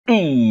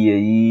E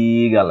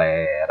aí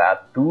galera,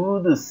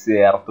 tudo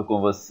certo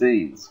com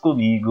vocês?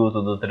 Comigo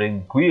tudo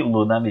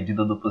tranquilo na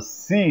medida do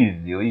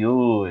possível. E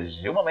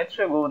hoje o momento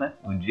chegou, né?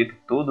 O dia que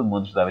todo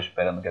mundo estava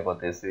esperando que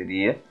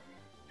aconteceria.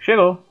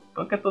 Chegou,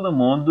 porque todo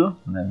mundo,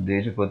 né,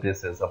 desde que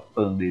aconteceu essa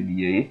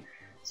pandemia aí,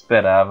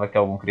 esperava que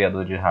algum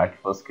criador de hack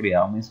fosse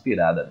criar uma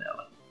inspirada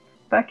nela.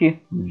 Tá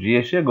aqui, o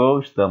dia chegou,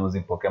 estamos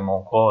em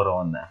Pokémon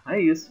Corona. É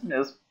isso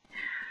mesmo,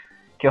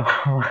 que é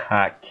um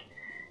hack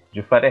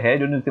de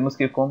Firehead, onde temos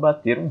que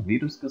combater um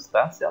vírus que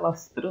está se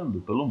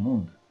alastrando pelo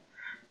mundo.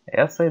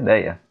 Essa é a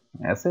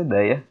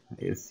ideia,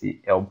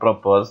 esse é o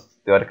propósito.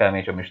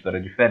 Teoricamente é uma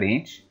história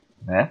diferente,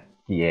 né?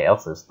 Que é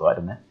essa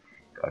história, né?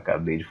 Que eu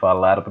acabei de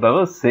falar para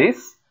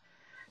vocês.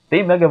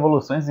 Tem mega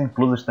evoluções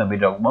inclusas também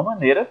de alguma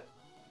maneira.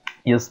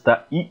 E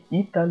está em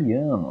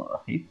italiano,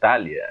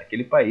 Itália,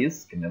 aquele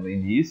país que no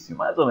início,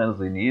 mais ou menos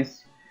no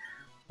início,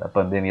 a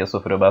pandemia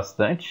sofreu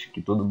bastante,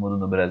 que todo mundo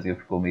no Brasil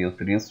ficou meio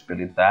triste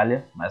pela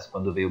Itália, mas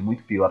quando veio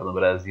muito pior no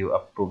Brasil, a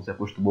povo se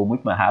acostumou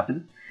muito mais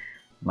rápido.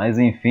 Mas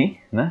enfim,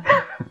 né?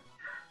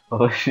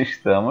 Hoje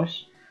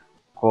estamos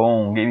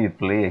com um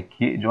gameplay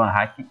aqui de uma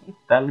hack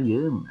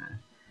italiana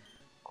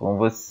com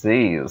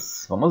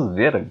vocês. Vamos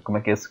ver como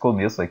é que é esse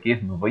começo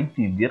aqui, não vou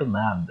entender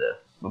nada.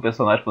 O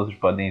personagem, como vocês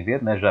podem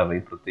ver, né, já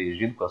veio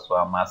protegido com a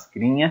sua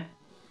mascarinha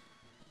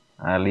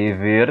ali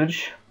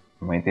verde.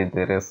 Muito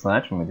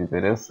interessante, muito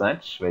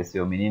interessante. Vai ser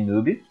o mini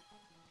noob.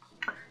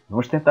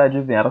 Vamos tentar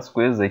adivinhar as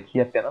coisas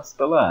aqui apenas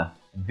pela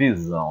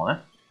visão,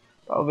 né?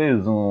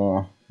 Talvez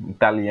um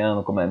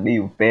italiano, como é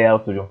meio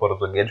perto de um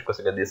português,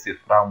 consiga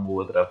decifrar uma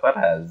outra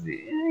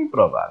frase. É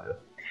improvável.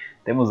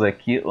 Temos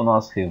aqui o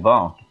nosso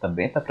rival, que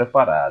também está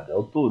preparado. É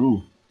o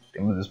Toru.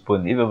 Temos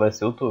disponível, vai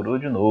ser o Toru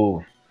de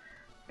novo.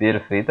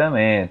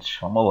 Perfeitamente.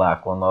 Vamos lá,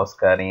 com o nosso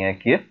carinha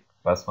aqui.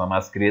 Faça uma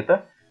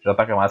mascrita. Já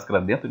está com a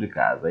máscara dentro de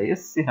casa.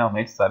 Esse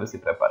realmente sabe se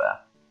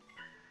preparar.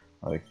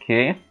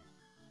 Ok.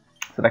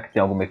 Será que tem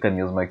algum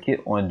mecanismo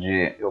aqui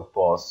onde eu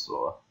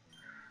posso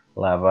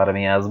lavar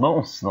minhas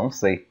mãos? Não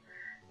sei.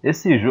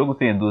 Esse jogo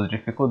tem duas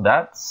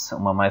dificuldades.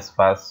 Uma mais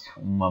fácil,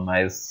 uma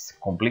mais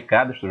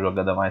complicada. Estou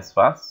jogando a mais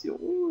fácil.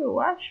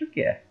 Eu acho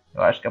que é.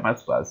 Eu acho que é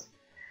mais fácil.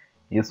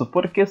 Isso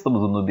porque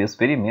estamos no noob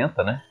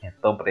experimenta, né?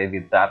 Então, para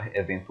evitar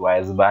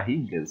eventuais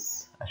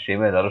barrigas, achei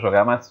melhor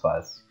jogar mais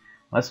fácil.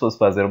 Mas se fosse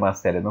fazer uma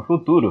série no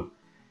futuro,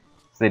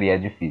 seria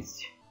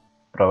difícil.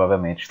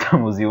 Provavelmente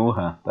estamos em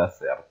Wuhan, tá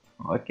certo.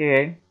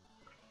 Ok.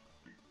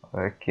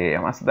 Ok, é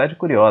uma cidade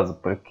curiosa,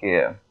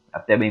 porque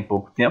até bem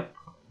pouco tempo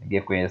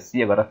ninguém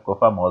conhecia, agora ficou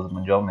famosa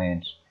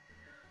mundialmente.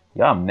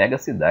 E é uma mega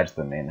cidade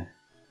também, né?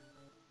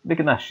 Bem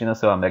que na China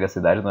ser uma mega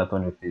cidade não é tão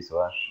difícil,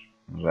 eu acho.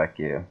 Já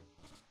que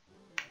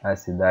as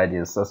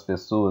cidades, as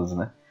pessoas,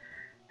 né?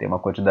 Tem uma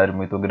quantidade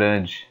muito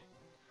grande.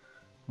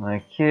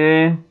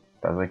 Ok.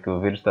 Apesar que o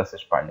vídeo está se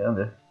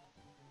espalhando, né?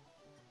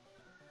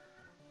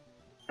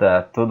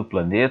 Tá todo o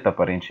planeta,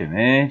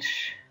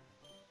 aparentemente.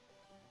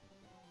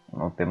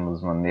 Não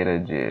temos maneira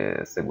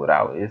de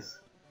segurá-lo,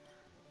 isso.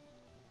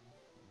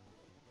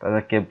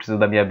 Apesar que eu preciso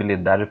da minha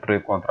habilidade para eu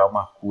encontrar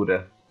uma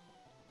cura.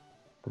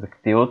 Apesar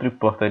que tem outro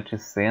importante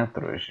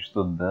centros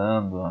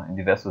estudando em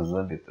diversos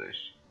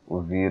âmbitos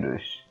o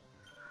vírus.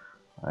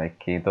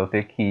 Ok, então eu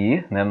tenho que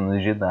ir, né,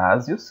 nos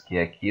ginásios, que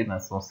aqui, né,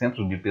 são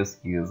centros de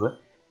pesquisa,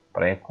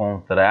 para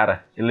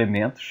encontrar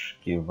elementos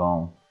que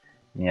vão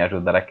me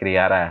ajudar a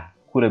criar a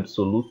cura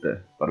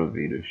absoluta para o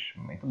vírus.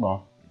 Muito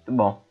bom, muito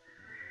bom.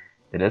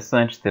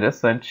 Interessante,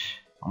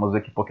 interessante. Vamos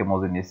ver que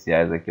pokémons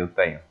iniciais aqui eu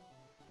tenho.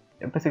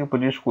 Eu pensei que eu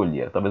podia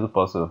escolher, talvez eu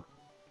possa...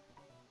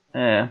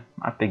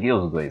 peguei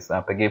os dois,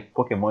 tá? Peguei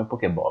Pokémon e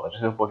Pokébola.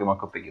 Deixa eu ver o Pokémon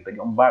que eu peguei. Peguei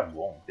um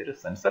Bagon,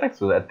 interessante. Será que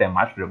isso é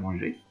temático de algum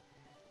jeito?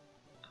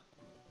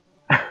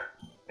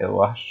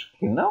 Eu acho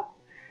que não.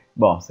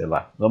 Bom, sei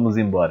lá, vamos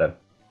embora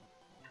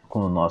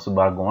com o nosso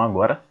Bagon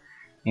agora,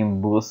 em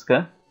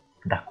busca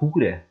da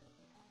cura.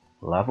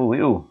 Lá vou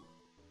eu.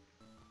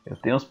 Eu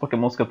tenho os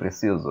pokémons que eu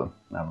preciso.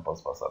 Não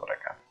posso passar pra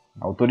cá.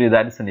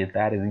 Autoridades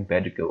sanitárias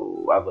impedem que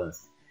eu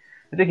avance.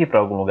 Eu tenho que ir pra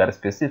algum lugar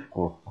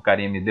específico? O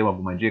carinha me deu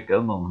alguma dica?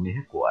 Eu não me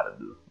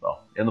recordo.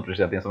 Bom, eu não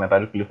prestei atenção na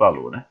metade do que ele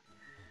falou, né?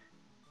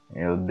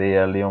 Eu dei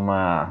ali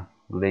uma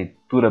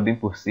leitura bem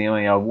por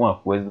cima em alguma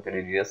coisa do que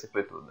ele disse e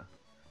foi tudo.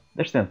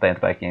 Deixa eu tentar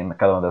entrar aqui em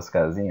cada uma das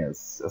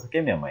casinhas. Essa aqui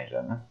é minha mãe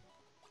já, né?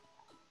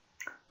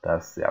 Tá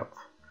certo.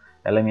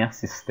 Ela é minha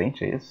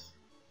assistente, é isso?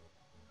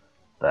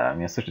 Tá,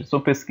 minha assistente.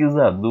 Sou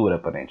pesquisadora,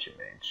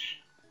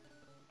 aparentemente.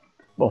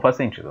 Bom, faz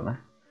sentido, né?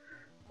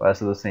 Faz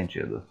todo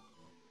sentido.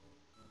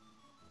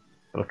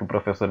 Pelo que o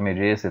professor me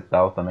disse e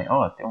tal também.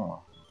 Ó, tem um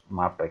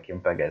mapa aqui,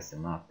 vamos pegar esse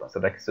mapa.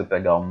 Será que se eu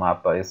pegar o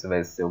mapa, esse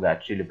vai ser o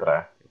gatilho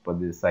pra eu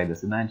poder sair da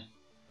cidade?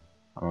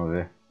 Vamos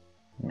ver.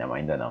 Não,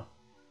 ainda não.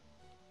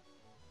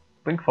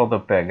 Por que falta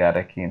eu pegar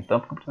aqui então?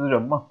 Porque eu preciso de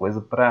alguma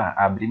coisa pra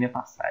abrir minha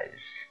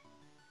passagem.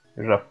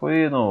 Eu já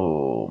fui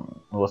no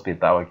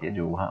hospital aqui de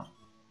Wuhan.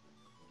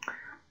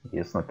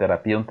 Isso, na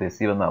terapia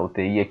intensiva, na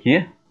UTI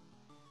aqui.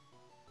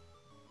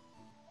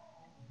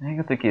 O que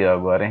eu tenho que ir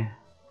agora, hein?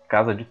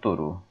 Casa de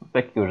Toru.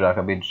 Até que eu já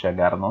acabei de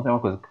chegar, não tem uma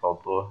coisa que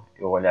faltou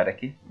eu olhar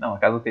aqui? Não, a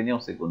casa não tem nem um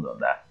segundo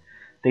andar.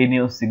 Tem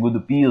nenhum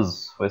segundo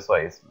piso. Foi só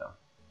isso mesmo.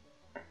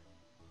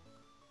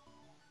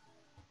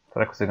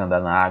 Será que eu consigo andar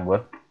na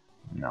água?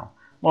 Não.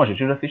 Bom,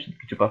 gente, eu já fiz tudo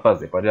que tinha pra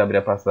fazer. Pode abrir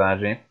a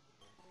passagem.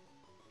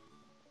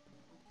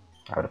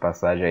 Abre a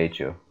passagem aí,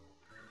 tio.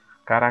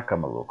 Caraca,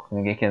 maluco.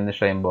 Ninguém quer me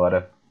deixar ir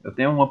embora. Eu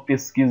tenho uma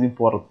pesquisa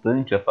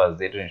importante a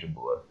fazer, gente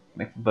boa.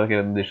 Como é que tu tá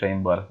querendo me deixar ir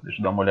embora? Deixa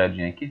eu dar uma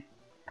olhadinha aqui.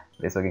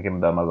 Ver se alguém quer me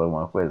dar mais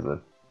alguma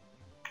coisa.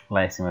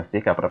 Lá em cima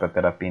fica a própria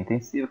terapia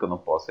intensiva, que eu não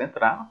posso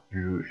entrar.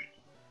 Justo.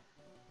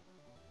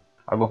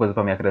 Alguma coisa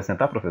pra me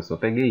acrescentar, professor?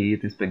 Peguei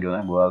itens, peguei o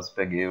negócio,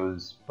 peguei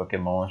os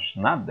pokémons.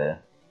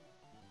 Nada.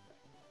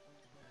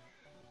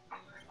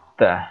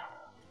 Tá.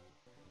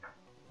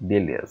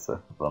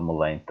 Beleza. Vamos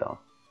lá então.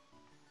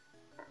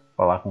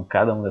 Falar com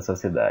cada um dessas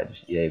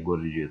cidades. E aí,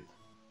 gordito?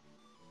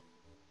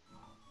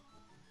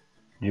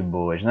 De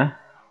boas, né?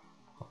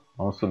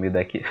 Vamos sumir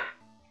daqui.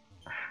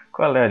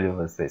 Qual é a de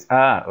vocês?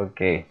 Ah,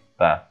 ok.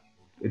 Tá.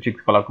 Eu tinha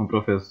que falar com o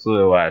professor,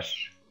 eu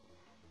acho.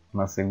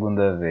 Uma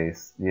segunda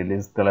vez. E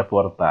eles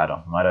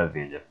teleportaram.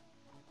 Maravilha.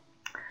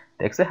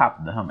 Tem que ser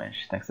rápido,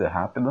 realmente. Tem que ser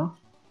rápido.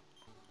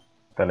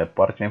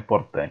 Teleporte é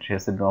importante.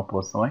 Recebi uma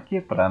poção aqui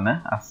pra,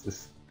 né?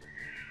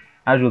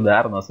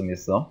 Ajudar a nossa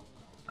missão.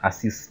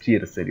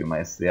 Assistir seria o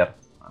mais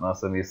certo. A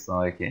nossa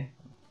missão aqui.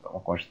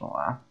 Vamos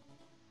continuar.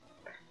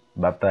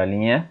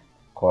 Batalhinha.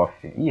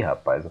 Coffee. Ih,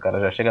 rapaz, o cara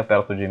já chega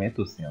perto de mim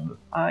tossindo.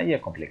 Aí é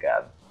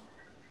complicado.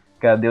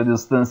 Cadê o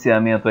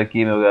distanciamento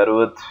aqui, meu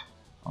garoto?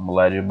 Vamos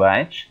lá de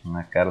bite.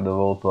 Na cara do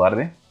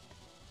Voltorbe.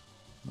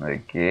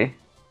 Ok.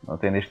 Não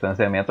tem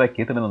distanciamento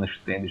aqui. Também não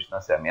tem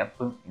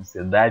distanciamento em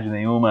cidade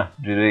nenhuma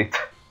direito.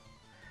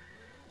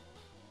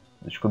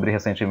 Descobri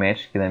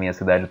recentemente que na minha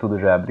cidade tudo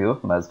já abriu,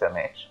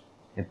 basicamente.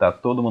 E tá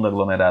todo mundo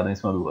aglomerado em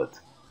cima do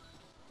outro.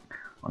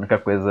 A única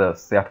coisa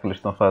certa que eles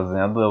estão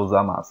fazendo é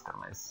usar máscara.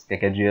 Mas o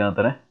que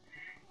adianta, né?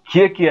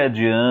 O que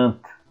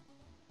adianta?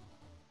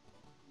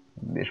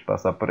 Deixa eu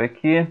passar por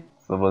aqui.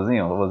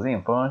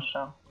 Vovozinho,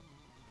 poxa.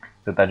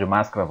 Você tá de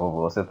máscara,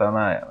 vovô? Você tá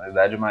na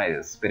idade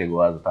mais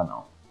perigosa, tá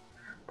não?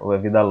 Pô, é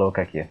vida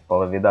louca aqui.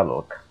 Pô, é vida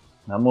louca.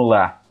 Vamos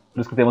lá.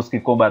 Por isso que temos que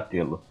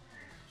combatê-lo.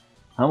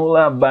 Vamos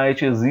lá,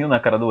 bitezinho na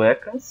cara do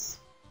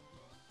Ekans.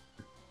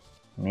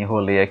 Me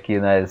enrolei aqui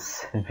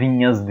nas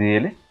vinhas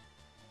dele.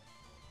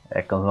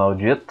 Ekans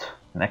maldito.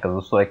 Ekans, eu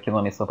estou aqui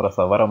numa missão para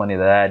salvar a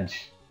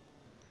humanidade.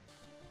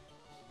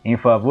 Em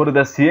favor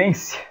da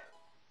ciência.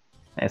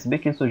 Se bem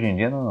que isso hoje em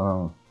dia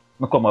não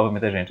comove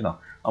muita gente, não.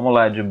 Vamos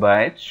lá de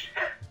bite.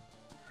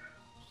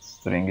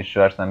 String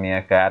shot na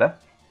minha cara.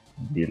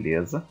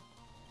 Beleza.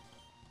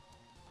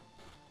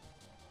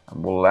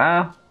 Vamos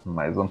lá.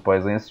 Mais um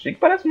Poison Stick.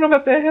 Parece um jogo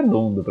até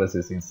redondo, pra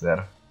ser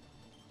sincero.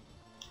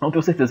 Não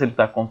tenho certeza se ele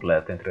tá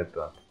completo,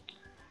 entretanto.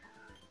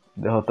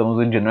 Derrotamos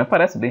o indiano, mas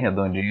parece bem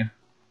redondinho.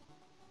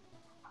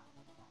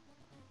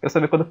 Eu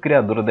sabia quando o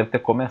criador deve ter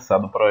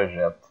começado o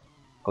projeto.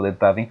 Quando ele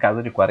estava em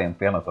casa de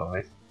quarentena,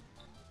 talvez.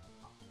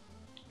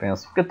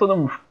 Penso, porque todo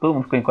mundo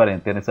ficou em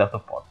quarentena em certo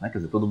ponto, né? Quer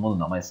dizer, todo mundo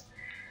não, mas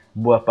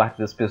boa parte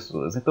das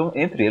pessoas. Então,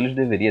 entre eles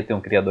deveria ter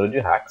um criador de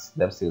hacks,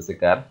 deve ser esse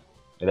cara.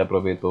 Ele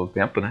aproveitou o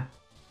tempo, né?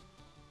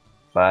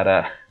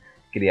 Para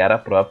criar a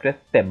própria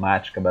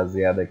temática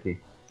baseada aqui.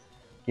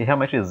 Que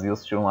realmente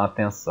existe uma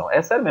atenção.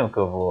 É sério mesmo que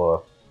eu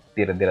vou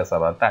perder essa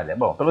batalha?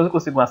 Bom, pelo menos eu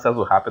consigo um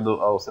acesso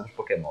rápido ao centro de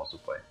Pokémon,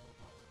 suponho.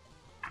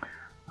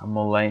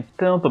 Vamos lá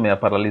então, tomei a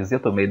paralisia,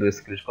 tomei 2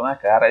 críticos na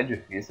cara, é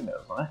difícil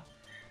mesmo, né?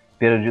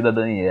 Perdi da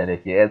Daniele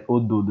aqui, é o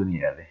do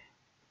Daniele.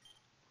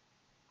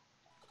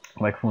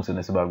 Como é que funciona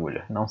esse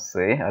bagulho? Não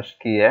sei, acho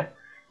que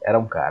era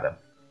um cara.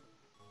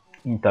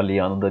 Em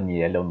italiano,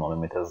 Daniele é o nome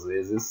muitas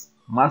vezes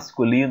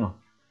masculino.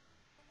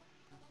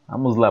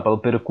 Vamos lá, para o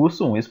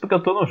percurso 1, isso porque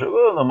eu tô no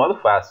jogo no modo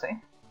fácil,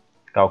 hein?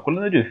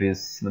 Cálculo não é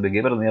difícil, no Big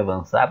Game eu não ia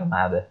avançar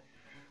nada.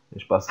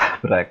 Deixa eu passar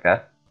pra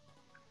cá.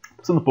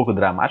 Tô sendo um pouco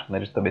dramático, né?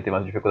 A gente também tem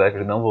mais dificuldade que a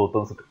gente não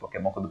voltou no centro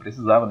Pokémon quando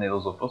precisava, né? Ele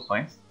usou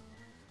poções.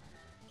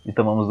 E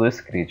tomamos 2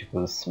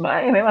 críticos.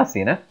 Mas mesmo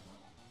assim, né?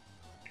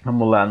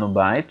 Vamos lá no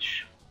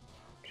bite.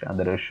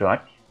 Shadow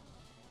Shock.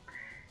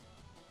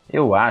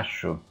 Eu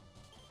acho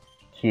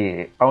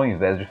que ao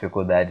invés de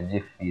dificuldade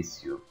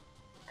difícil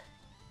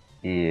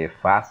e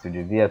fácil,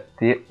 devia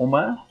ter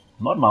uma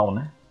normal,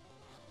 né?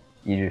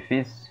 E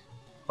difícil.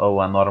 Ou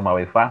a normal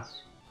e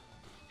fácil.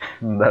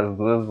 Das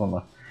duas,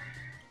 uma.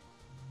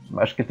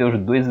 Acho que ter os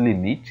 2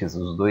 limites,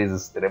 os 2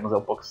 extremos é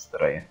um pouco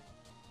estranho.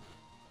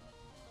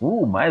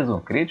 Mais um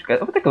crítico? Eu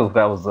vou ter que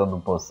ficar usando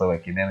poção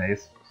aqui, né?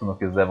 Se não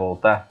quiser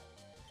voltar.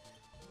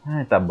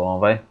 Ai, tá bom,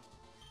 vai.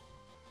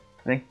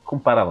 Tem que com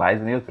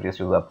Paralyze, meio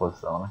triste usar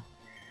poção, né?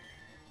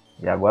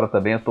 E agora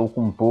também eu tô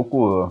com um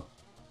pouco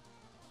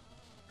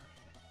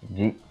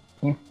de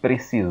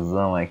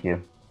imprecisão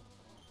aqui.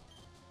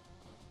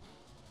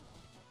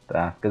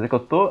 Tá, quer dizer que eu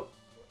tô...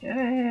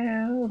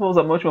 eu vou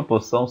usar uma última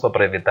poção só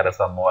pra evitar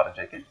essa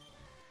morte aqui.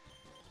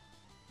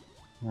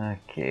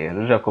 Ok,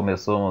 ele já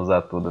começou a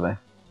usar tudo, né?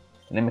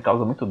 Ele me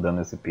causa muito dano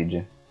esse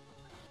PID.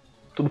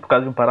 Tudo por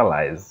causa de um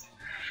Paralyze.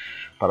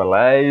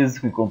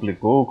 Paralyze que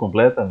complicou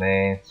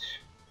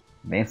completamente.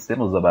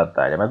 Vencemos a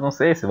batalha, mas não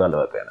sei se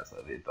valeu a pena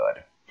essa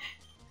vitória.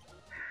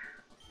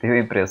 Tive a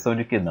impressão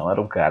de que não,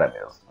 era um cara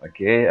mesmo,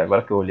 ok?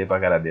 Agora que eu olhei pra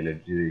cara dele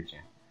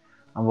direitinho.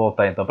 Vamos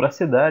voltar então pra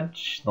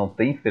cidade. Não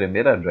tem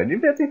enfermeira Joy.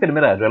 Devia ter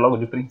enfermeira Joy logo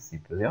de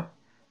princípio, viu?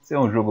 Esse é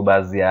um jogo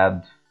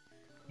baseado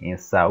em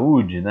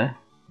saúde, né?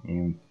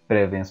 Em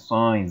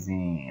prevenções,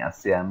 em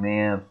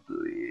asseamento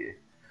e...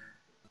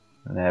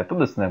 né?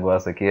 Todo esse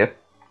negócio aqui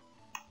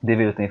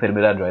deveria ter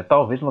enfermeira Joy.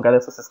 Talvez no lugar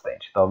dessa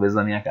assistente. Talvez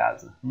na minha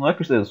casa. Não é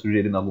que eu esteja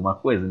sugerindo alguma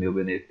coisa, meu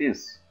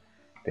benefício.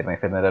 Ter uma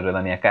enfermeira Joy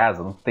na minha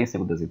casa. Não tem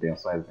segundas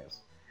intenções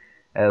nisso.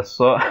 É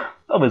só...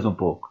 talvez um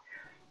pouco.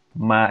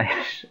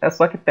 Mas é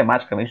só que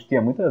tematicamente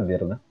tinha muito a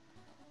ver, né?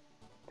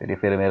 Ter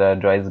enfermeira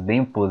Joys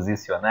bem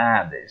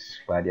posicionadas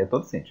faria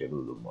todo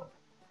sentido do mundo.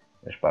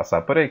 Deixa eu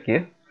passar por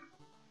aqui.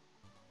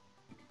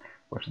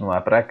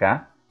 Continuar pra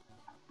cá.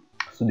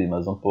 Subir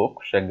mais um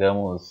pouco.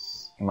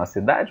 Chegamos em uma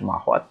cidade, uma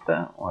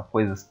rota, uma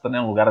coisa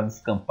estranha, um lugar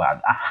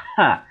descampado.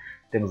 Ah,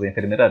 temos a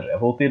enfermeira Joy.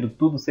 Voltei do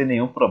tudo sem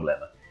nenhum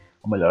problema.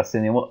 Ou melhor,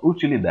 sem nenhuma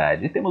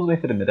utilidade. E temos uma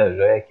enfermeira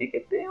Joy aqui que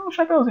tem um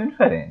chapeuzinho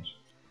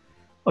diferente.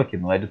 O que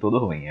não é de todo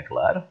ruim, é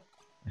claro.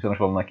 Estamos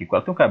falando aqui que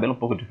ela tem um cabelo um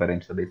pouco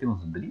diferente também. Tem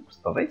uns brincos,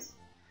 talvez.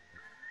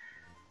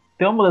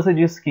 Tem uma mudança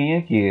de skin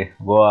aqui.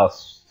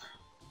 Gosto.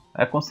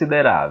 É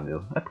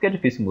considerável. É porque é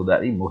difícil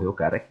mudar. Ih, morreu o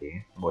cara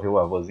aqui. Morreu o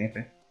avôzinho,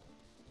 hein?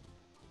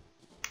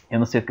 Eu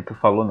não sei o que tu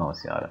falou não,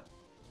 senhora.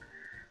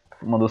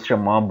 Tu mandou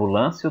chamar uma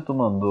ambulância ou tu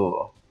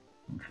mandou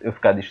eu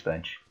ficar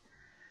distante?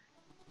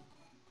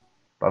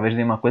 Talvez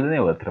nem uma coisa nem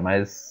outra,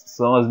 mas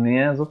são as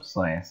minhas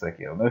opções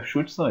aqui. Os meus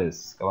chutes são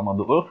esses. Ela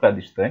mandou ou ficar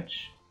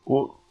distante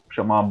ou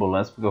chamar uma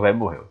ambulância porque o velho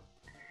morreu.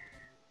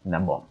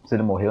 Não, bom, se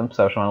ele morreu não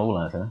precisava chamar uma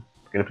ambulância, né?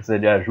 Porque ele precisa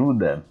de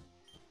ajuda.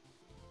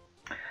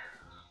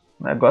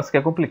 Um negócio que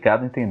é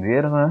complicado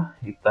entender, né?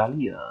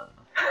 Italiano.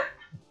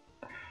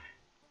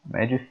 Não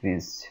é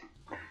difícil.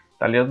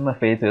 Italiano não é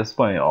feito em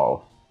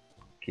espanhol.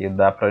 Que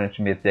dá pra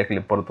gente meter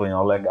aquele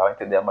portunhol legal e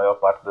entender a maior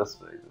parte das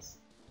coisas.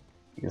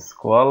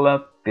 Escola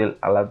per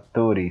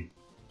Alatori.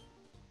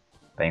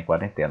 Tá em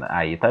quarentena.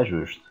 Aí tá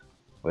justo.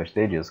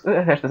 Gostei disso. O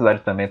resto da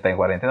cidade também tá em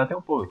quarentena. Tem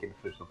um povo aqui no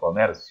frente do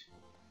comércio.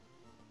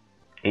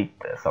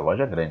 Eita, essa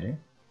loja é grande, hein?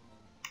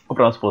 Vou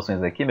comprar umas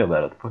poções aqui, meu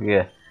garoto,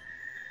 porque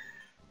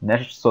né, a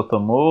gente só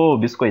tomou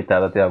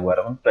biscoitado até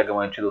agora. Vamos pegar um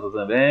antídoto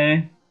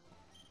também.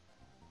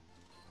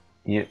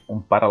 E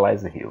um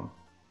Paralyze Heal.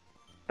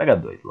 Pega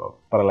dois logo.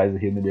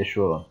 Paralyze Heal me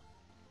deixou...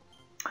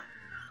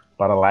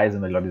 Paralyze,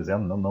 melhor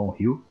dizendo, não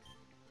Heal.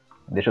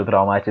 Me deixou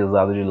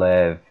traumatizado de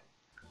leve.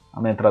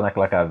 Vamos entrar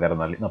naquela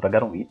caverna ali. Não,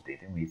 pegaram um item.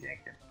 Tem um item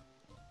aqui.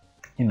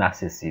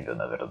 Inacessível,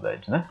 na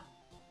verdade, né?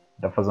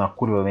 Dá pra fazer uma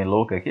curva bem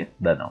louca aqui?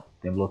 Dá não.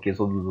 Tem bloqueio em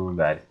todos os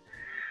lugares.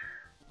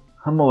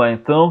 Vamos lá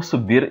então,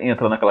 subir e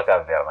entrar naquela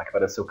caverna, que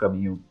parece ser o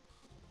caminho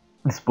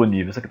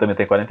disponível. Isso aqui também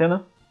tem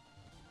quarentena?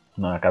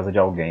 Não, é a casa de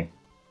alguém.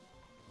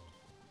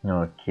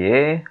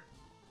 Ok.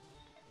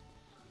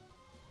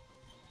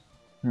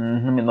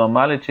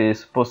 Normality,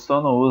 esse poção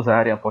não usa a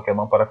área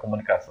Pokémon para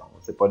comunicação.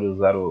 Você pode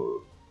usar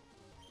o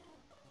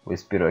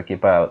Spiro aqui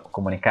para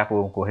comunicar com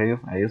o correio,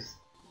 é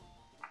isso?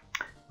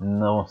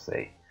 Não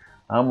sei.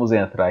 Vamos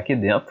entrar aqui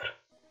dentro.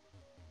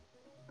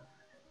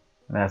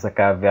 Nessa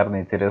caverna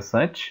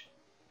interessante.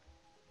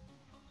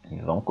 E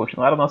vamos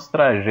continuar o nosso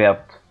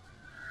trajeto.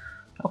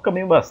 É um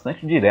caminho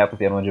bastante direto em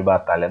termos de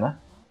batalha, né?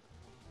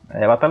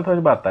 É batalha atrás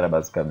de batalha,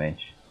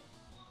 basicamente.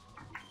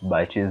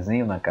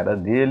 Bitezinho na cara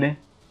dele.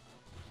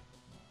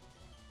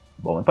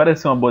 Bom, me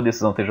pareceu uma boa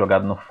decisão ter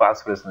jogado no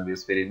fácil para esse nível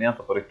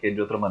experimento, porque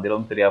de outra maneira eu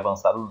não teria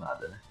avançado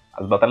nada, né?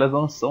 As batalhas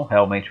não são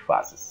realmente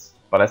fáceis.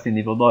 Parecem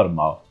nível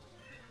normal.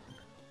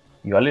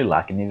 E olha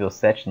lá, que nível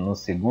 7 no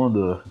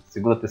segunda,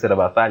 terceira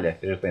batalha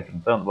que eu já estou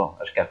enfrentando. Bom,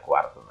 acho que é a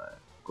quarta, né?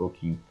 Ou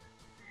quinta.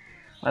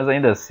 Mas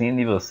ainda assim,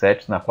 nível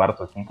 7 na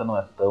quarta ou quinta não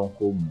é tão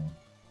comum.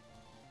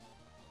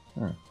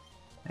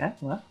 É?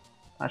 Não é?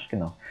 Acho que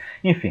não.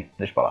 Enfim,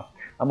 deixa pra lá.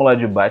 Vamos lá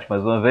de bate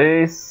mais uma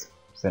vez.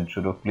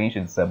 Century Flint,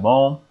 isso é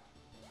bom.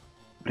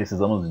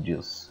 Precisamos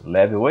disso.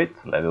 Level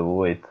 8? Level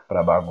 8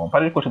 para Bagon.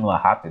 Para de continuar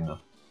rápido.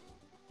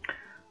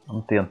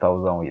 Vamos tentar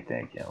usar um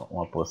item aqui.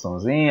 Uma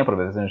poçãozinha, para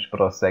ver se a gente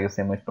prossegue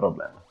sem muito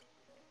problema.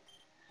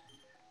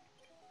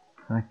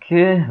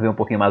 Aqui, ver um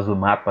pouquinho mais do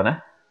mapa,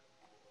 né?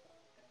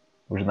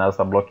 O ginásio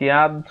está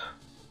bloqueado.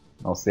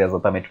 Não sei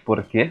exatamente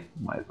porquê,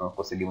 mas não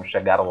conseguimos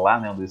chegar lá,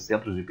 né? Um dos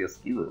centros de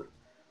pesquisa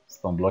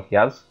estão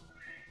bloqueados.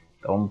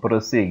 Então vamos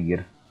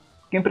prosseguir.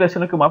 O que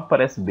impressiona é que o mapa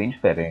parece bem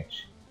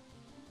diferente.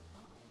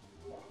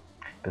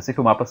 Pensei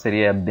que o mapa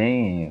seria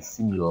bem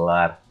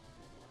similar.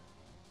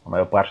 A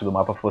maior parte do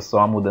mapa fosse só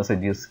uma mudança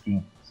de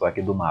skin, só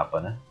que do mapa,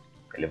 né?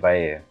 Ele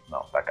vai...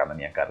 não, tacar na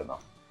minha cara não.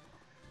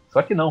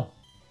 Só que não.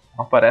 O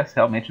mapa parece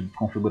realmente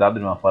configurado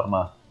de uma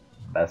forma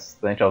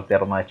bastante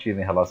alternativa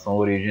em relação ao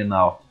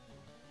original.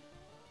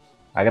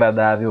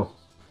 Agradável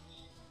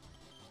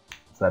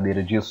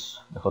saber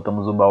disso.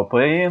 Derrotamos o Balto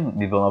aí,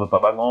 nível 9 para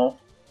Bagon.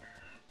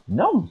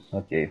 Não?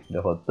 Ok,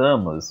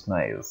 derrotamos,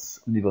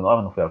 mas o nível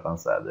 9 não foi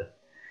alcançado.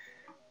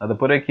 Nada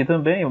por aqui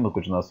também, vamos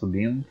continuar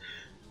subindo.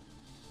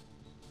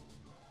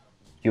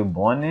 Aqui o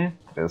Bonnie,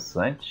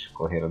 interessante,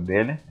 correram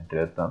dele,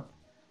 entretanto,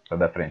 vai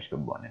da frente do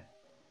Bonnie.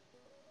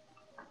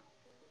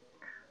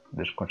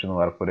 Deixa eu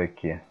continuar por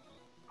aqui.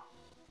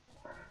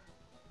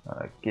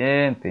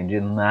 Ok, entendi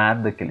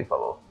nada que ele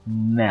falou.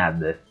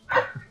 Nada.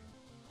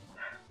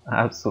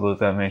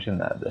 Absolutamente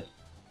nada.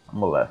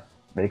 Vamos lá.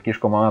 Ele quis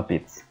comer uma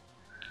pizza.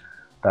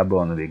 Tá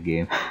bom no Big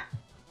Game.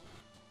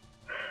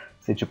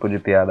 Esse tipo de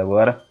piada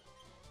agora.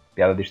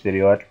 Piada de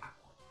estereótipo.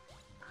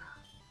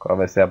 Qual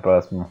vai ser a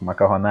próxima?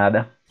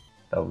 Macarronada?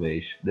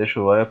 Talvez. Deixa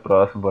eu ver o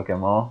próximo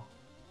Pokémon.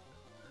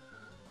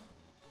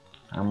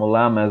 Vamos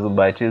lá, mais um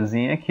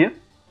bytezinho aqui.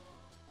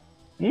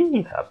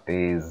 Ih,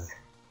 rapaz.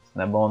 Isso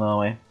não é bom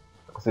não, hein?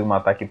 Eu consigo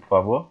matar aqui, por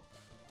favor?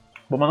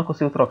 Bom, mas não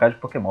consigo trocar de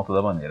Pokémon de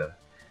toda maneira.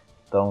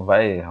 Então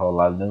vai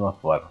rolar da mesma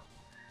forma.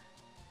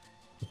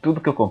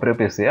 Tudo que eu comprei eu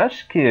pensei,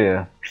 acho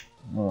que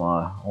um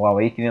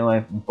Awakening não é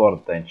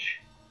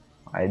importante.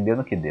 Aí deu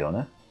no que deu,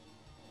 né?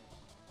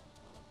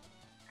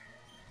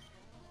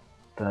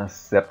 Tá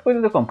certo,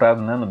 podia ter comprado,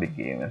 né, no Big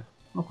Gamer.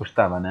 Não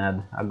custava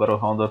nada. Agora o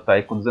Rondor tá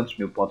aí com 200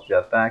 mil pontos de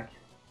ataque.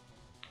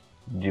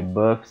 De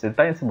buffs, ele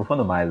tá se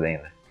bufando mais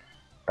ainda.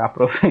 Tá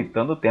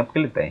aproveitando o tempo que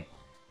ele tem.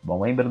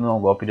 Bom, Ember não é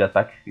um golpe de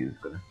ataque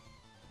físico, né?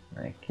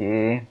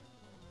 Aqui.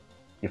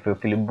 E foi o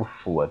que ele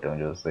buffou até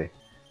onde eu sei.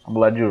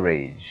 Vamos lá de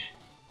Rage.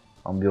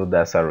 Vamos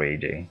buildar essa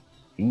Rage aí.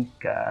 Ih,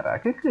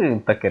 caraca, o que ele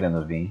tá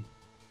querendo vir?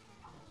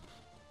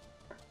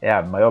 É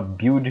a maior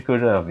build que eu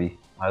já vi.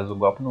 Mas o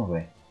golpe não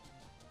vem.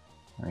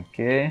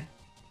 Ok.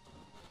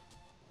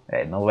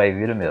 É, não vai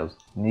vir mesmo.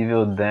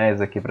 Nível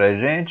 10 aqui pra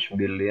gente,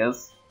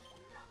 beleza.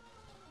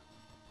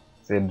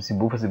 Você se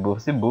bufa, se bufa,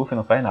 se bufa e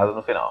não faz nada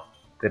no final.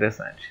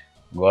 Interessante.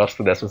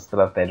 Gosto dessa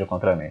estratégia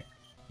contra mim.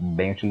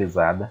 Bem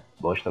utilizada,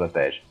 boa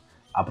estratégia.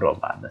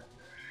 Aprovada.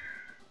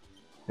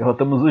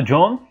 Derrotamos o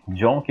John.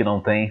 John que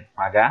não tem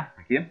H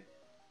aqui.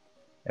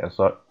 É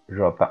só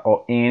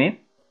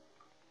J-O-N.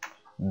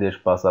 Deixa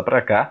eu passar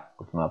pra cá.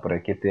 Continuar por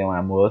aqui, tem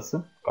uma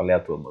moça. Qual é a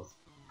tua moça?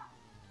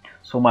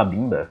 Sou uma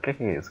bimba? O que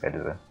é isso quer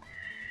dizer?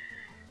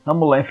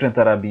 Vamos lá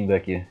enfrentar a bimba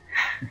aqui.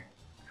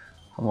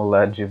 Vamos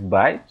lá de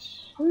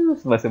Bite.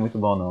 Isso não vai ser muito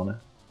bom não, né?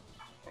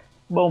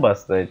 Bom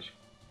bastante.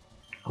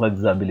 Ela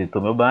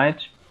desabilitou meu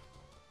Bite.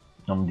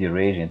 Vamos de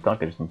Rage então,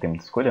 que a gente não tem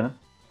muita escolha, né?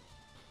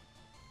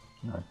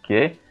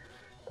 Ok.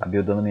 Tá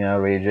buildando minha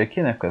Rage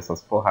aqui, né? Com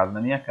essas porradas na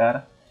minha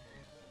cara.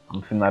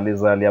 Vamos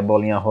finalizar ali a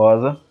bolinha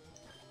rosa.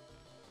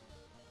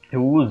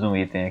 Eu uso um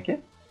item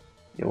aqui.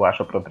 Eu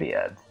acho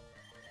apropriado.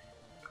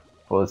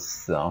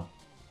 Poção.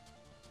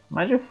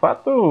 Mas de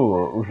fato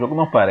o jogo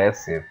não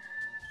parece,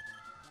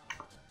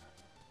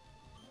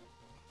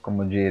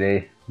 como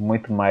direi,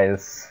 muito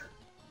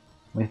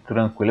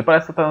tranquilo. Ele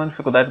parece que tá numa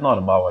dificuldade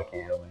normal aqui,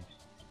 realmente.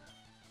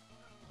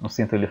 Não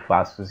sinto ele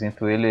fácil, eu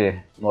sinto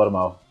ele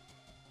normal.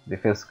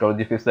 Defesa scroll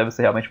difícil deve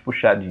ser realmente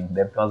puxadinho,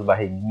 deve ter umas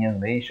barriguinhas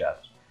meio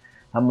chatas.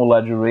 Vamos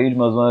lá de Raid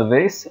mais uma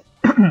vez.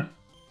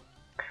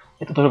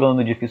 Eu tô jogando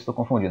no difícil, tô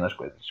confundindo as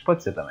coisas.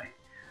 Pode ser também.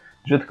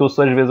 Do jeito que eu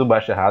sou, às vezes eu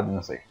baixo errado,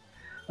 não sei.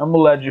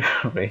 Vamos lá de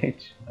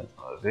Raid mais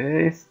uma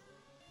vez.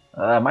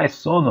 Ah, mais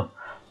sono.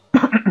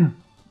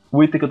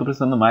 O item que eu tô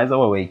precisando mais é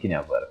o Awakening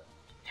agora.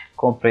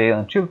 Comprei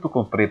Antídoto,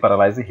 comprei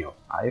Paralyze Heal.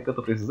 Aí o que eu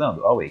tô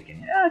precisando?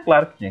 Awakening. É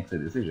claro que tinha que ser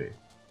desse jeito.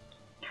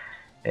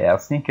 É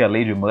assim que a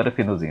Lady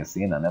Murphy nos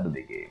ensina, né, do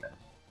The Game.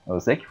 Eu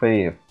sei que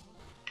foi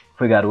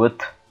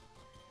garoto.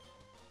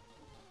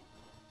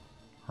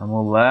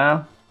 Vamos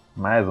lá.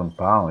 Mais um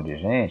pound,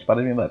 gente.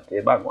 Para de me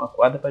bater. Bagulho,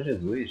 acorda pra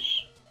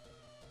Jesus.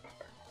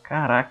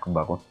 Caraca, o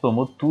bagulho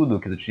tomou tudo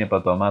que tu tinha pra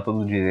tomar,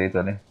 todo o direito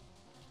ali.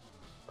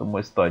 Tomou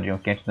esse todinho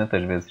quente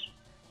tantas vezes.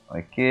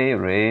 Ok,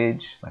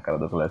 Raid, na cara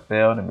do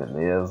Clefeld,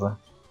 beleza.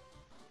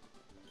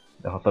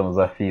 Derrotamos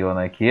a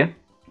Fiona aqui.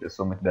 Eu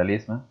sou muito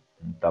belíssima.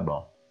 Tá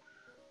bom.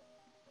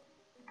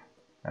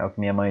 É o que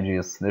minha mãe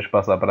disse. Deixa eu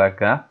passar pra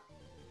cá.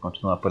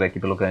 Continuar por aqui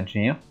pelo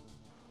cantinho.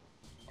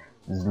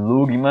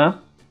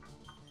 Slugma.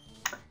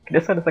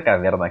 Queria sair dessa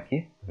caverna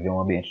aqui. Ver um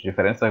ambiente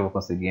diferente. Será que eu vou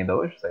conseguir ainda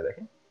hoje sair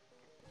daqui?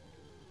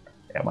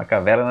 É uma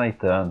caverna e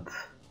tanto.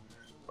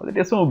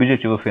 Poderia ser um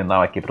objetivo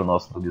final aqui pro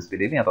nosso noob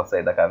experimento, a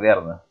sair da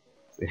caverna.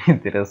 Seria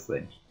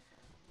interessante.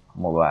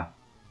 Vamos lá.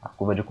 A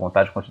curva de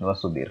contagem continua a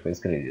subir, foi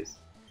isso que ele disse.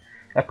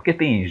 É porque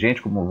tem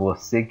gente como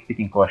você que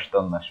fica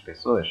encostando nas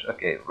pessoas?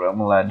 Ok,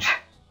 vamos lá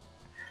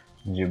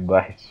de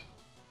Bite.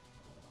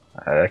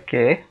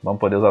 Ok,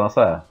 vamos poder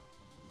usar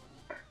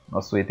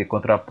nosso item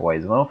contra a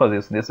Poison. Vamos fazer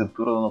isso nesse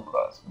turno ou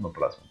no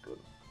próximo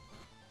turno.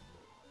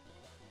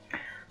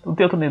 Não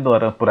tem outro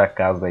Nidoran por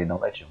acaso aí não,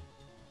 né, tio?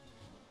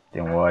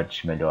 Tem um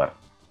Watch melhor.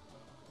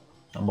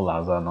 Vamos lá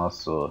usar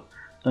nosso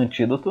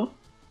antídoto.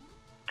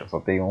 Eu só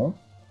tenho um.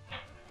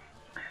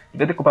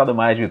 Devia ter comprado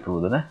mais de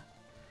tudo, né?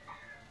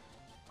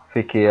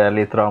 Fiquei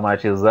ali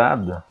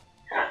traumatizado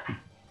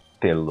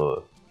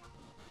pelo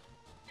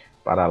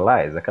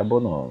Paralyze. Acabou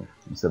não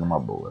sendo uma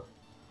boa.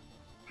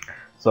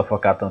 Só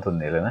focar tanto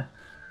nele, né?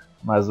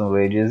 Mais um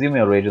Raidzinho.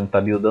 Meu Raid não tá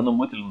buildando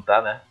muito, ele não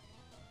tá, né?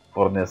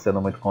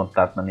 Fornecendo muito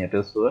contato na minha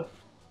pessoa.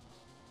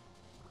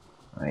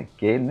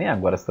 Ok, nem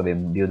agora você também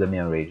build a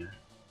minha Raid.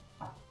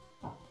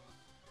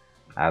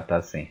 Ah,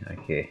 tá sim,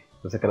 ok.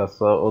 Você quer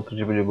só outro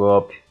tipo de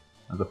golpe,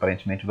 mas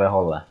aparentemente vai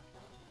rolar.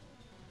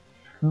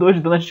 2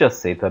 de dano a gente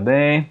aceita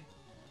bem.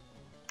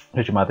 A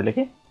gente mata ele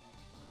aqui.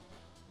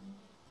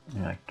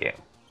 Ok.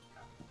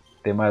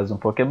 Tem mais um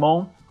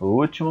Pokémon, o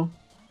último.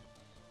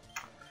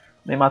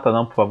 Nem mata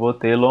não, por favor,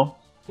 Taylor.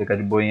 Fica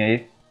de boinha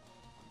aí.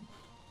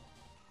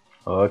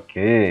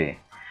 Ok.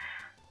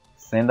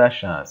 Sem dar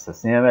chance,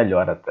 assim é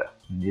melhor até.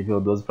 Nível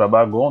 12 para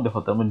Bagon,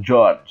 derrotamos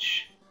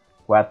George.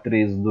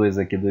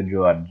 4-3-2 aqui do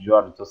George.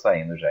 George, tô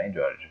saindo já, hein,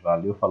 George?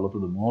 Valeu, falou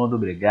todo mundo,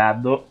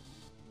 obrigado.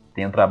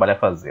 Tenho um trabalho a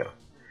fazer.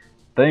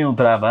 Tenho um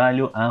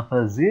trabalho a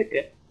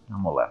fazer.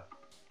 Vamos lá.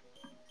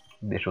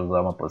 Deixa eu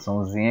usar uma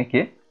poçãozinha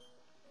aqui.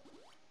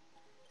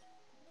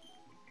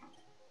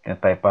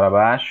 Tentar ir para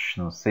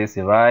baixo, não sei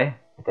se vai.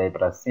 Tentar ir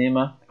para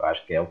cima, eu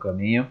acho que é o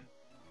caminho.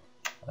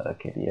 Eu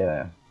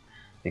queria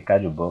ficar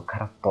de boa, o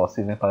cara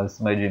tosse e vem para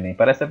cima de mim.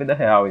 Parece a vida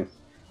real isso.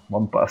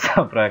 Vamos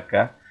passar para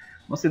cá.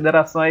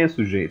 Consideração aí,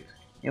 sujeito.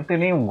 Eu não tenho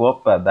nenhum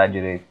golpe para dar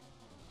direito.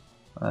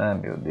 Ah,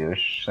 meu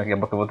Deus. Daqui a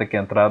pouco eu vou ter que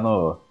entrar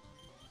no...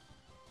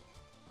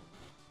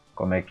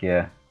 Como é que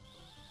é?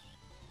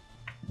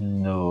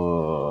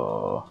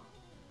 No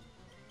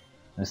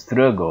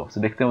Struggle. Você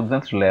vê que tem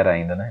 200 lera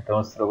ainda, né? Então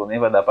o Struggle nem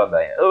vai dar pra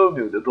dar. Oh meu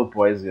Deus, eu tô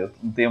poison, eu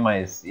não tenho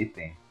mais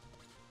item.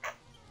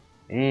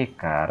 Ih,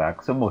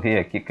 caraca, se eu morrer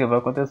aqui, o que vai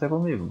acontecer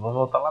comigo? Vou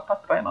voltar lá pra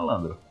trás,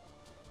 malandro.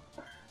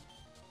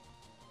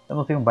 Eu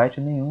não tenho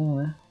bite nenhum,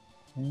 né?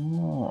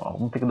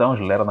 Vamos ter que dar uns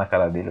lera na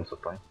cara dele, eu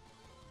suponho.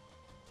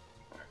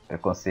 Pra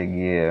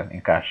conseguir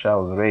encaixar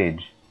os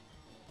raid.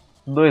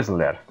 2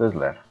 lera.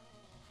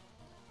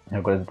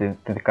 Agora eu tenho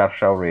que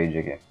encaixar o raid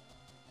aqui.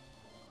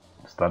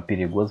 Isso tá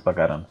perigoso pra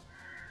caramba.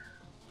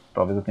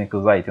 Talvez eu tenha que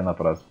usar item na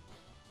próxima.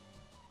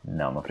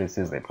 Não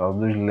precisei. Por causa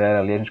dos lera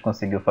ali a gente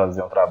conseguiu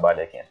fazer um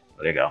trabalho aqui.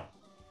 Legal.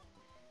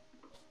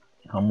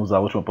 Vamos usar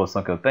a última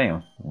posição que eu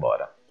tenho?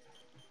 Bora.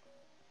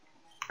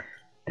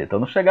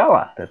 Tentando chegar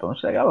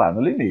lá,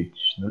 no limite.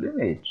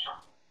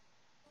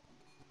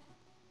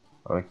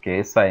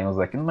 Ok, saímos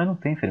aqui, mas não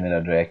tem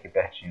enfermeira Joy aqui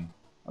pertinho.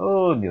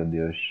 Oh, meu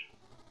Deus.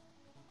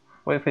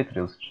 Foi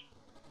triste.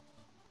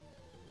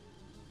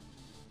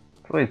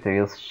 Foi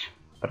triste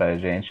pra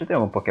gente. Tem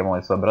algum Pokémon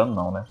aí sobrando?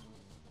 Não, né?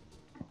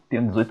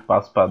 Tem 18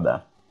 passos pra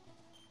dar.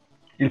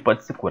 Ele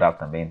pode se curar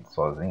também,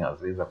 sozinho,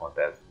 às vezes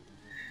acontece.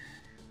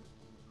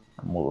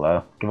 Vamos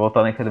lá. Porque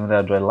voltar na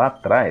enfermeira Joy lá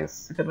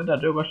atrás. Enfermeira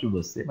Joy, eu gosto de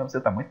você, mas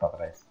você tá muito pra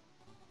trás.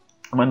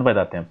 Mas não vai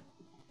dar tempo.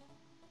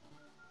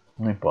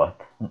 Não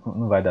importa.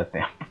 Não vai dar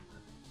tempo.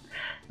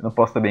 Eu não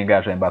posso também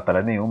engajar em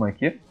batalha nenhuma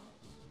aqui.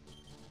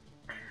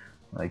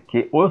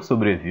 Aqui, ou eu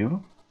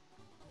sobrevivo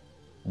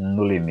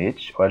no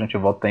limite, ou a gente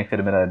volta a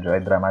enfermeira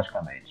Joy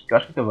dramaticamente. Que eu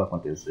acho que vai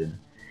acontecer, né?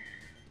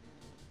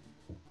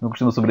 Não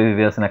costumo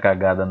sobreviver assim na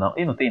cagada, não.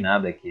 Ih, não tem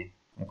nada aqui.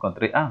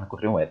 Encontrei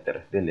um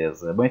éter.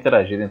 Beleza. É bom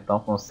interagir então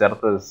com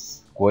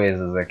certas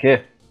coisas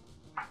aqui,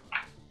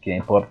 que é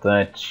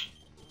importante.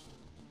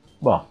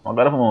 Bom,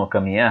 agora vamos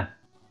caminhar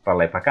pra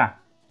lá e pra cá.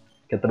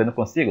 Que eu também não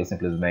consigo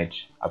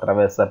simplesmente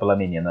atravessar pela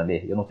menina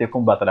ali. Eu não tenho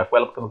como batalhar com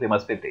ela porque eu não tenho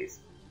mais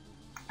PTs.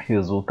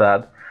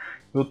 Resultado,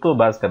 eu tô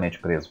basicamente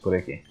preso por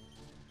aqui.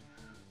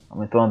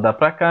 Vamos então andar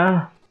pra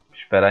cá.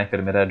 Esperar a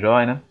enfermeira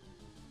Joy, né?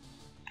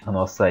 A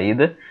nossa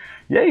saída.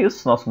 E é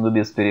isso, nosso noob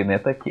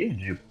experimenta aqui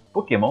de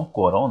Pokémon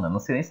Corona. Não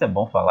sei nem se é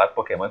bom falar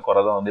Pokémon e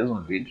Corona no mesmo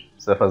vídeo.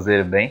 Precisa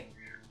fazer bem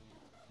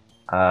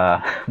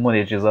a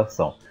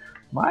monetização.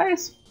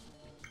 Mas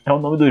é o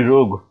nome do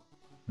jogo,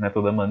 né? De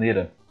toda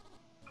maneira.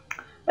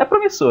 É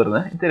promissor,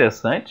 né?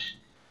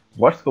 Interessante.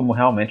 Gosto como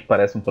realmente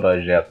parece um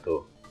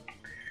projeto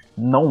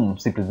não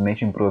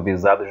simplesmente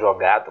improvisado,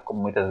 jogado,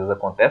 como muitas vezes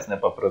acontece, né?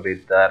 Para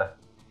aproveitar.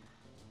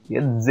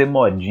 Ia dizer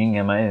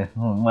modinha, mas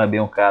não é bem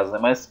o caso, né?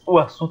 Mas o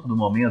assunto do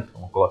momento,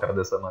 vamos colocar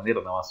dessa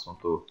maneira, não é um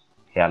assunto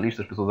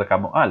realista, as pessoas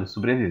acabam... ele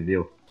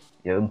sobreviveu.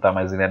 E eu não tá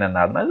mais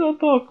envenenado, mas eu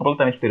tô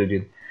completamente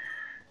perdido.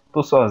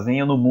 Tô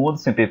sozinho no mundo,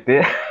 sem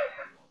PP.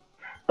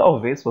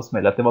 Talvez fosse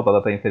melhor ter voltado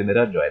até a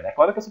enfermeira Joy, né?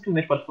 Claro que eu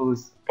simplesmente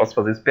posso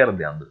fazer isso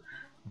perdendo.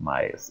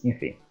 Mas,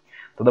 enfim.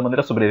 De toda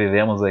maneira,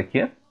 sobrevivemos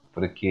aqui,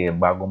 porque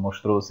Bagon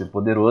mostrou-se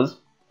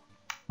poderoso.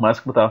 Mas,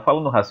 como eu tava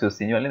falando, o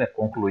raciocínio ali, né?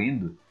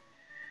 Concluindo...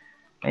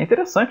 É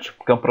interessante,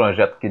 porque é um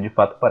projeto que de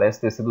fato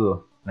parece ter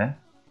sido, né,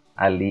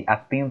 ali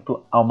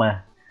atento a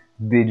uma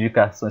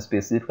dedicação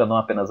específica, não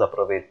apenas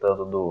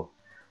aproveitando do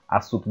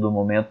assunto do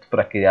momento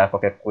para criar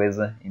qualquer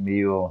coisa em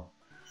meio,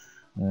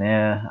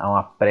 né, a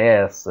uma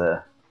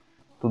pressa,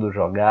 tudo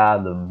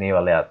jogado, meio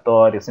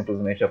aleatório,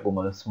 simplesmente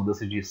algumas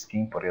mudanças de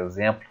skin, por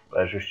exemplo,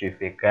 para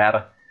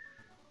justificar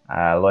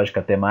a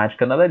lógica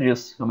temática, nada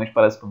disso. Realmente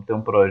parece que tem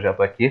um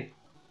projeto aqui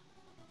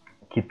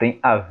que tem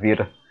a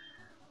ver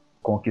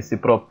com o que se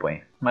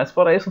propõe. Mas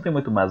fora isso não tem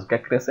muito mais o que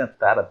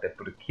acrescentar, até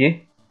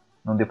porque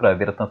não deu pra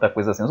ver tanta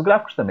coisa assim. Os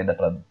gráficos também dá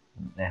pra, né,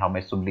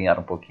 realmente sublinhar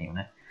um pouquinho,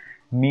 né?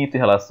 Mito em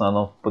relação a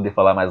não poder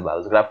falar mais nada.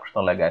 Os gráficos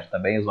estão legais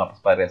também, os mapas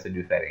parecem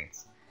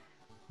diferentes.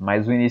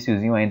 Mas o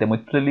iniciozinho ainda é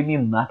muito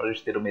preliminar pra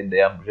gente ter uma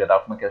ideia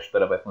geral como é que a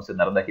história vai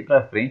funcionar daqui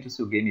pra frente,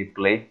 se o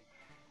gameplay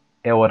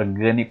é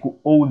orgânico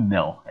ou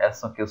não. Essas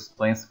são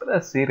questões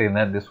para serem,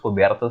 né,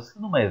 descobertas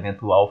numa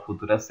eventual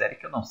futura série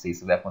que eu não sei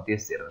se vai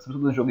acontecer. Mas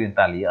sobretudo o jogo em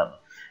italiano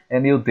é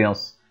meio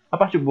tenso. A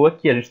parte boa é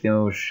que a gente tem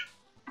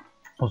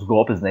Os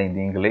golpes, né,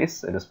 em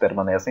inglês, eles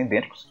permanecem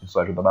idênticos, isso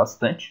ajuda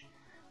bastante.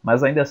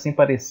 Mas ainda assim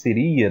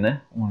pareceria,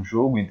 né, um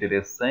jogo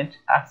interessante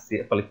a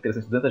ser, falei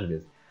interessante tantas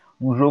vezes,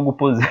 um jogo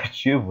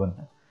positivo, né,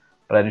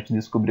 para a gente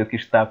descobrir o que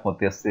está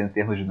acontecendo em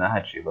termos de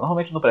narrativa.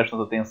 Normalmente não presto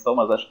tanta atenção,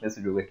 mas acho que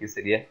nesse jogo aqui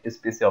seria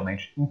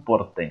especialmente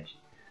importante,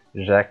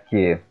 já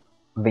que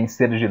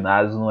vencer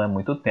ginásio não é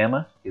muito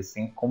tema, e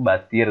sim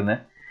combater,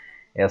 né,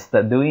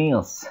 esta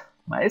doença.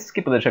 Mas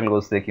que puder deixar aquele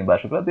gostei aqui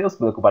embaixo, agradeço,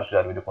 puder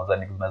compartilhar o vídeo com os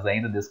amigos, mas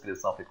ainda na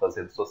descrição ficam as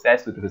redes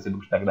sociais, Twitter,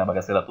 Facebook, Instagram,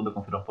 bagaceira toda,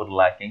 confiram por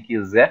lá quem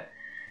quiser.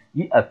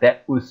 E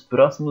até os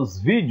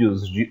próximos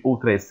vídeos de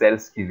outras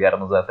séries que vierem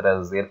a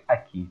trazer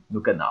aqui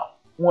no canal.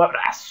 Um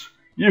abraço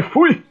e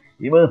fui!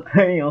 E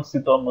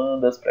mantenham-se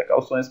tomando as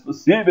precauções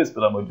possíveis,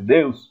 pelo amor de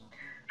Deus!